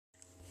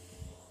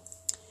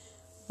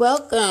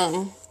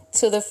Welcome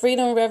to the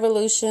Freedom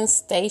Revolution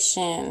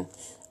Station.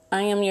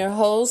 I am your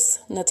host,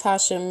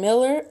 Natasha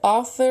Miller,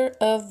 author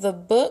of the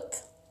book,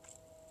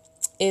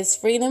 Is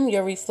Freedom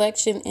Your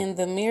Reflection in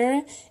the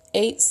Mirror?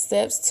 8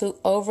 Steps to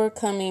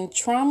Overcoming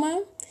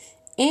Trauma,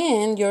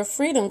 and your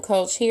freedom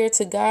coach here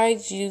to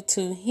guide you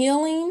to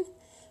healing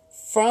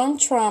from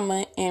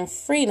trauma and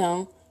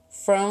freedom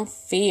from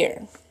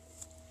fear.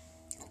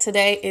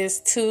 Today is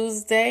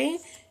Tuesday,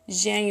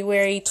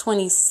 January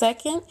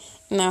 22nd,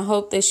 and I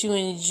hope that you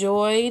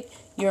enjoyed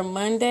your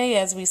Monday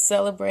as we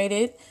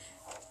celebrated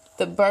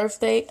the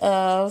birthday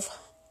of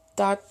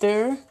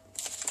Dr.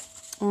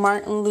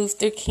 Martin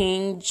Luther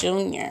King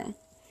Jr.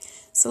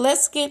 So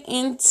let's get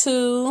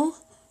into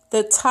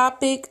the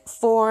topic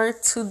for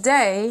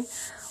today,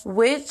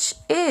 which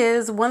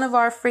is one of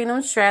our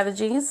freedom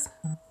strategies,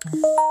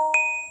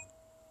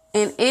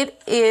 and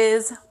it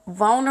is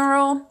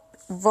vulnerability.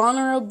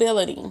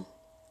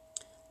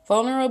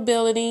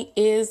 Vulnerability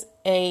is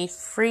a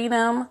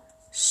freedom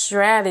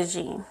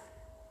strategy.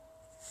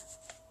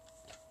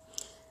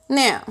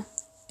 Now,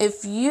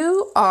 if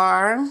you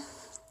are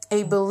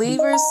a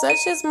believer such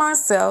as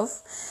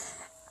myself,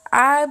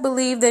 I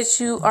believe that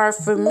you are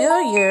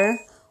familiar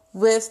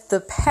with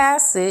the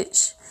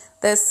passage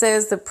that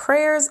says the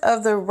prayers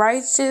of the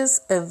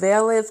righteous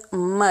availeth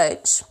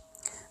much,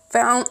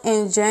 found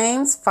in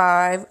James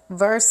 5,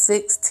 verse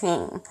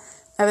 16.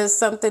 That is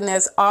something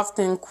that's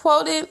often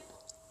quoted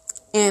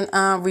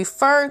and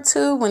referred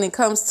to when it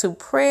comes to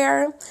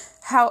prayer.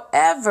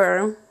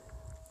 However,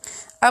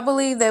 I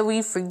believe that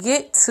we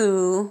forget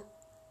to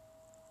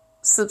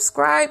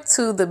subscribe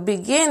to the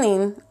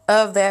beginning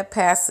of that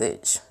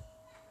passage,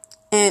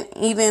 and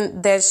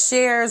even that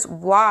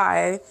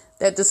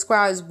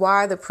describes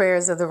why the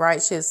prayers of the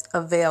righteous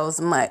avails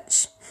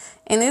much.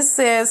 And it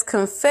says,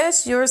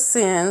 confess your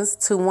sins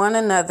to one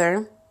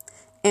another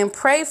and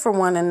pray for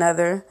one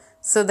another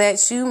so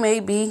that you may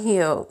be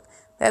healed.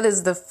 That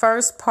is the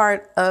first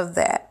part of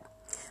that.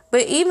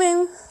 But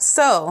even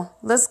so,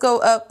 let's go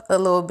up a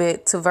little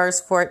bit to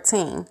verse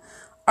 14.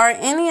 Are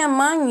any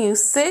among you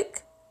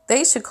sick?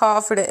 They should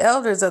call for the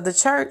elders of the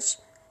church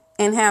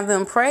and have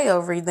them pray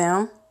over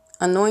them,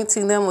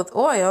 anointing them with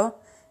oil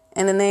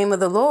in the name of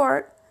the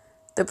Lord.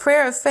 The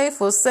prayer of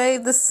faith will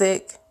save the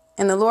sick,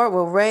 and the Lord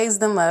will raise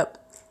them up,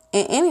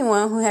 and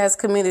anyone who has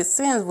committed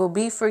sins will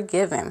be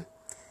forgiven.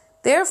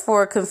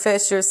 Therefore,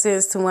 confess your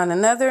sins to one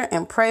another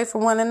and pray for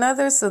one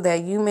another so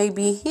that you may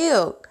be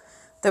healed.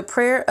 The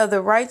prayer of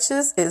the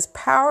righteous is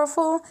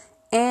powerful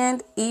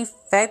and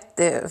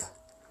effective.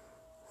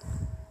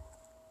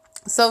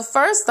 So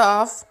first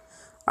off,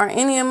 are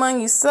any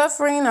among you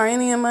suffering? Are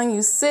any among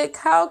you sick?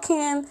 How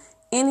can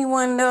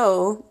anyone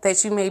know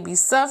that you may be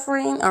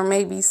suffering or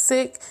may be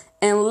sick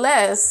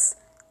unless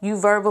you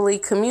verbally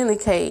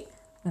communicate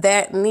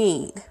that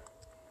need?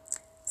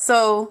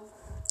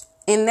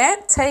 And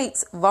that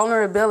takes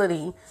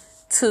vulnerability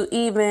to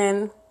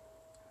even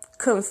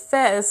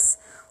confess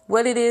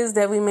what it is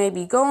that we may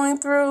be going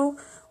through,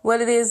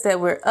 what it is that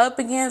we're up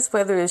against,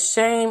 whether it's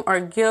shame or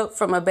guilt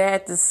from a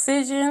bad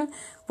decision,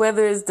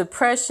 whether it's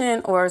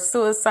depression or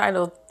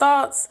suicidal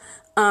thoughts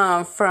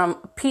from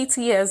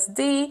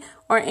PTSD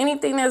or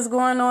anything that's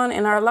going on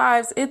in our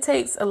lives. It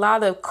takes a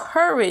lot of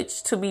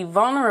courage to be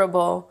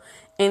vulnerable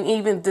and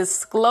even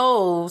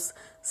disclose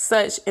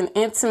such an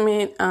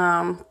intimate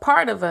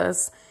part of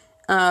us,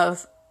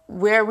 of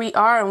where we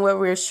are and where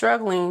we're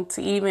struggling,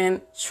 to even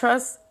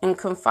trust and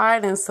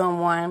confide in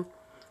someone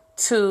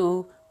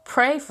to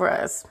pray for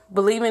us,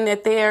 believing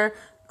that they're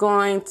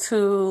going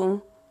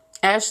to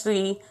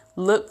actually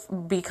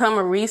become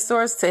a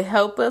resource to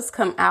help us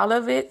come out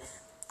of it.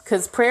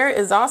 Because prayer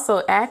is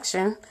also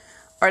action.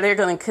 Or they're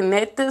going to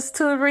connect us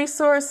to a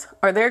resource,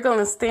 or they're going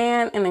to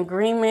stand in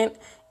agreement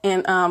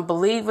and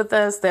believe with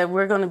us that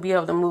we're going to be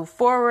able to move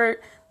forward,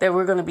 that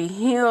we're going to be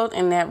healed,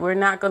 and that we're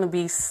not going to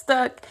be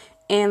stuck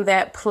in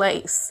that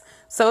place.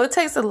 So it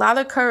takes a lot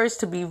of courage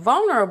to be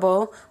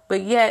vulnerable,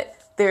 but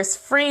yet there's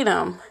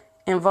freedom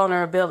in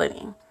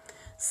vulnerability.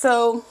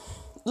 So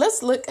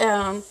let's look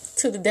to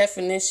the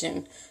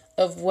definition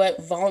of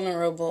what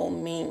vulnerable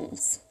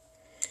means.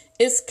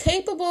 It's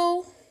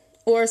capable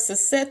or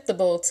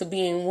susceptible to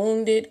being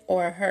wounded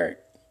or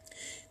hurt.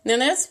 Now,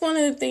 that's one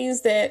of the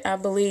things that I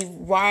believe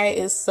why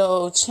it's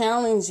so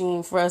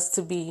challenging for us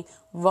to be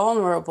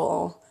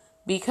vulnerable,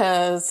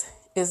 because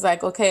it's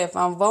like, okay, if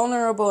I'm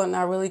vulnerable and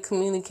I really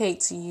communicate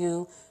to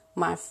you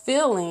my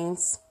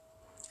feelings,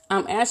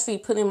 I'm actually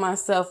putting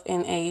myself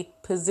in a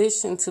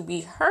position to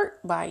be hurt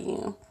by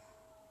you,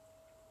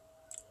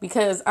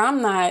 because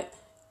I'm not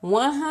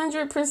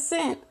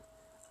 100%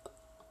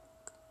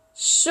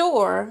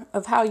 sure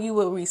of how you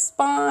will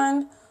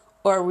respond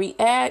or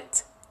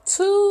react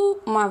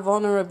to my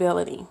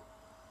vulnerability.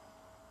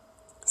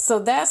 So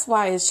that's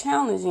why it's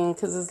challenging,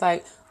 because it's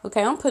like,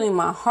 okay, I'm putting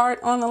my heart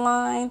on the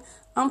line.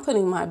 I'm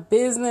putting my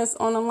business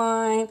on the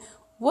line.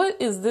 What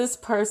is this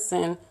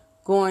person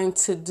going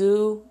to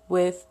do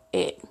with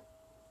it?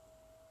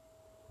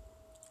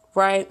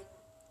 Right?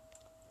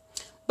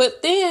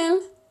 But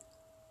then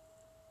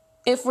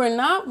if we're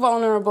not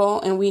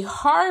vulnerable and we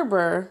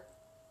harbor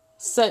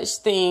such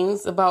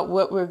things about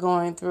what we're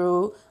going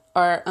through,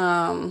 or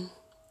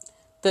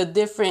the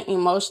different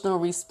emotional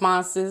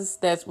responses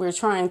that we're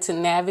trying to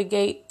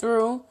navigate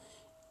through,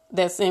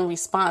 that's in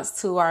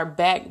response to our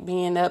back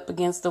being up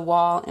against the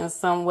wall in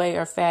some way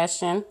or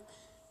fashion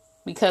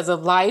because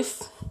of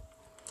life,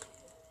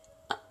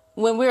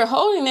 when we're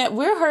holding that,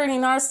 we're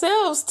hurting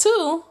ourselves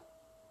too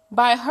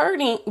by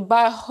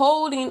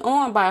holding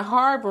on, by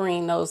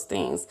harboring those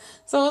things.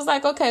 So it's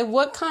like, okay,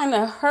 what kind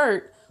of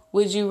hurt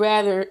would you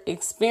rather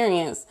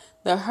experience?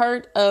 The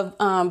hurt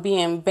of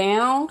being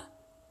bound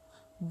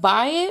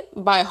by it,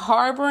 by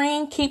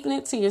harboring, keeping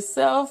it to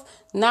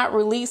yourself, not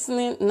releasing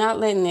it, not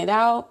letting it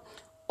out,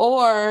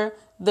 or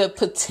the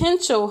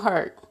potential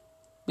hurt,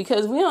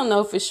 because we don't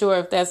know for sure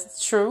if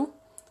that's true.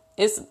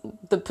 It's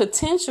the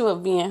potential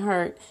of being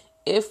hurt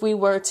if we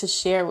were to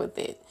share with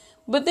it.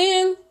 But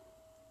then,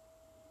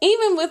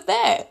 even with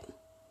that,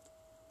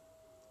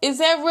 is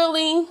that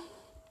really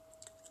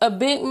a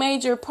big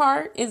major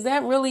part? Is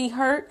that really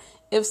hurt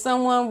if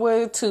someone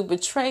were to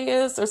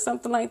betray us or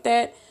something like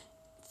that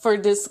for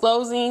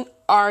disclosing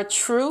our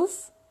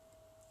truth?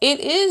 It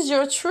is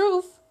your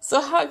truth.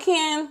 So how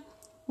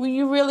will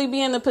you really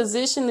be in a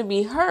position to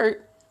be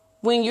hurt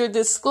when you're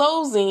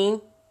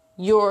disclosing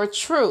your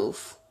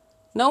truth?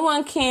 No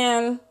one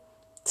can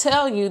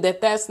tell you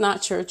that that's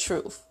not your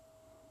truth.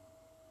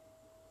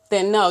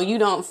 Then no, you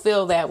don't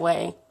feel that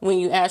way when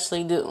you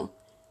actually do.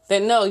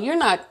 Then no, you're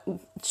not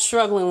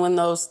struggling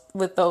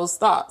with those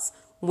thoughts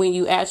when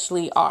you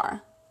actually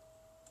are.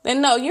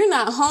 Then no, you're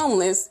not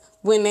homeless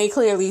when they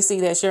clearly see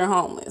that you're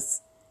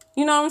homeless.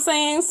 You know what I'm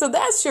saying? So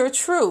that's your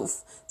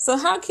truth. So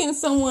how can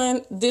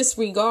someone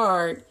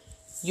disregard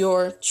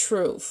your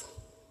truth?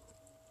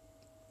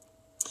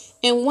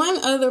 And one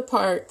other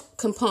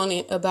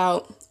component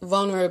about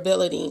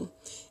vulnerability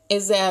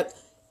is that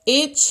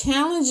it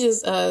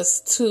challenges us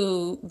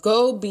to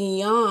go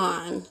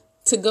beyond,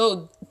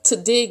 to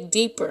dig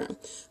deeper.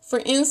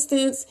 For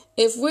instance,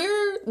 if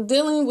we're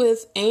dealing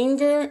with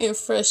anger and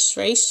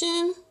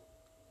frustration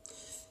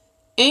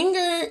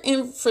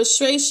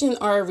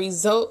are a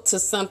result to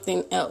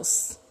something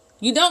else.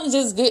 You don't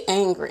just get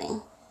angry.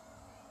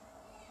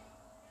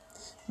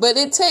 But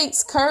it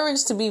takes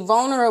courage to be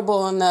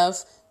vulnerable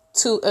enough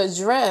to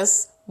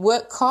address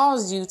what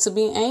caused you to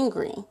be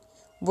angry.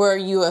 Were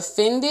you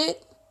offended?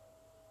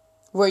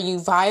 Were you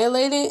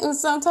violated in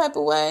some type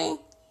of way?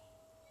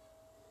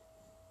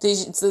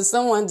 Did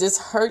someone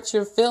just hurt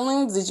your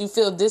feelings? Did you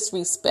feel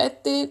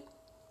disrespected?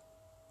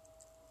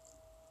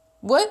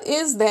 What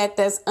is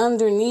that's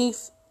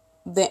underneath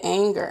the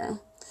anger?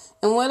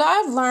 And what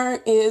I've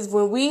learned is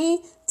when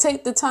we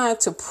take the time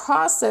to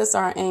process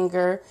our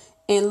anger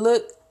and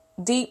look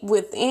deep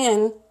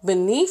within,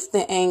 beneath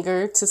the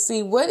anger, to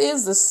see what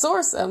is the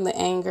source of the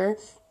anger,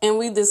 and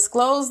we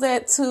disclose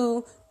that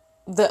to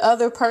the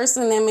other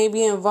person that may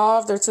be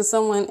involved or to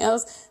someone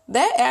else,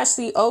 that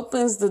actually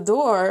opens the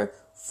door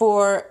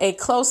for a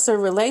closer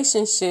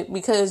relationship,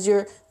 because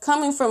you're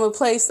coming from a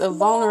place of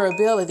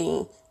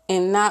vulnerability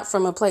and not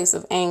from a place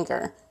of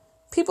anger.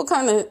 People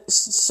kind of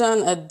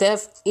shun a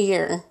deaf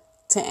ear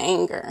to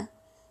anger.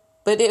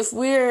 But if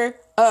we're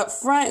up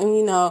front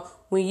and,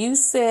 when you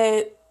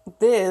said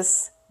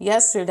this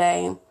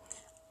yesterday,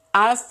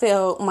 I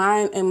felt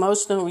my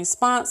emotional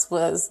response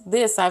was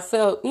this. I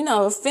felt,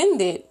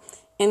 offended.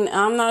 And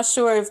I'm not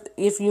sure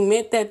if you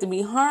meant that to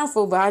be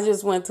harmful, but I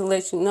just wanted to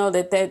let you know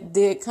that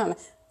did kind of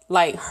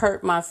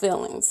hurt my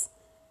feelings.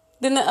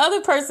 Then the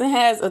other person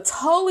has a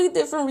totally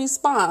different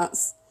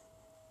response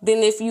than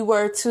if you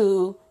were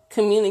to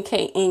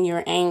communicate in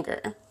your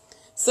anger.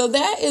 So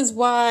that is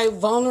why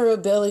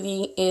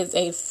vulnerability is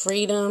a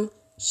freedom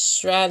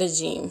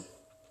strategy.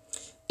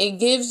 It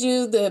gives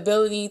you the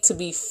ability to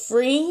be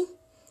free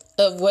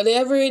of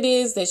whatever it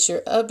is that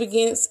you're up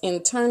against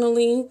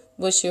internally,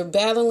 what you're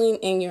battling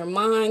in your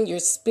mind, your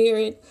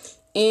spirit,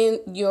 and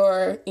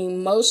your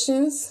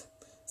emotions.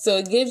 So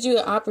it gives you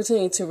an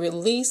opportunity to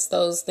release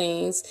those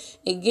things.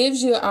 It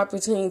gives you an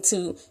opportunity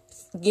to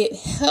get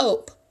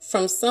help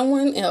from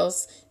someone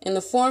else in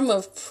the form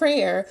of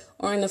prayer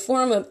or in the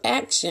form of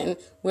action,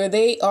 where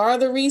they are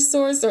the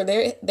resource, or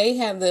they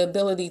have the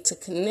ability to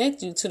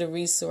connect you to the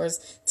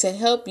resource to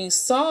help you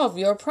solve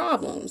your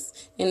problems.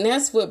 And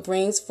that's what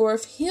brings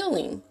forth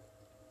healing.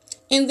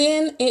 And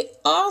then it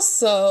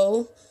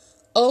also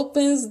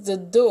opens the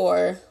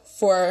door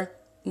for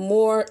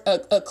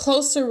a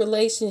closer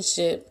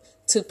relationship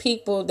to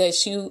people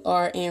that you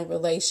are in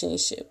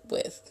relationship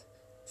with.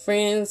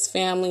 Friends,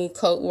 family,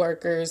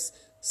 co-workers,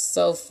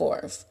 so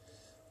forth.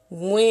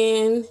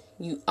 When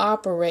you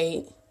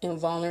operate in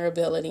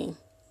vulnerability.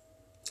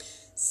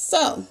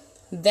 So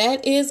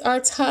that is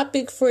our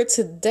topic for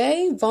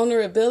today.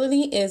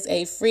 Vulnerability is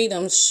a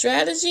freedom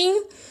strategy,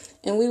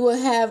 and we will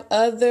have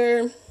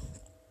other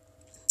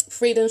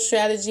freedom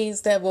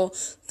strategies that will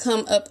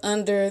come up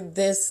under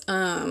this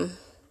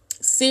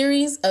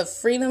series of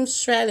freedom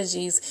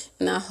strategies.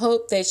 And I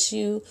hope that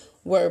you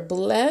were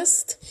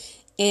blessed.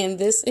 And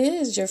this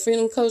is your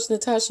Freedom Coach,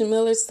 Natasha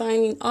Miller,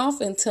 signing off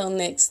until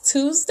next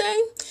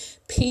Tuesday.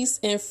 Peace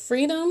and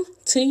freedom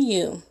to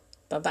you.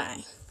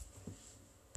 Bye-bye.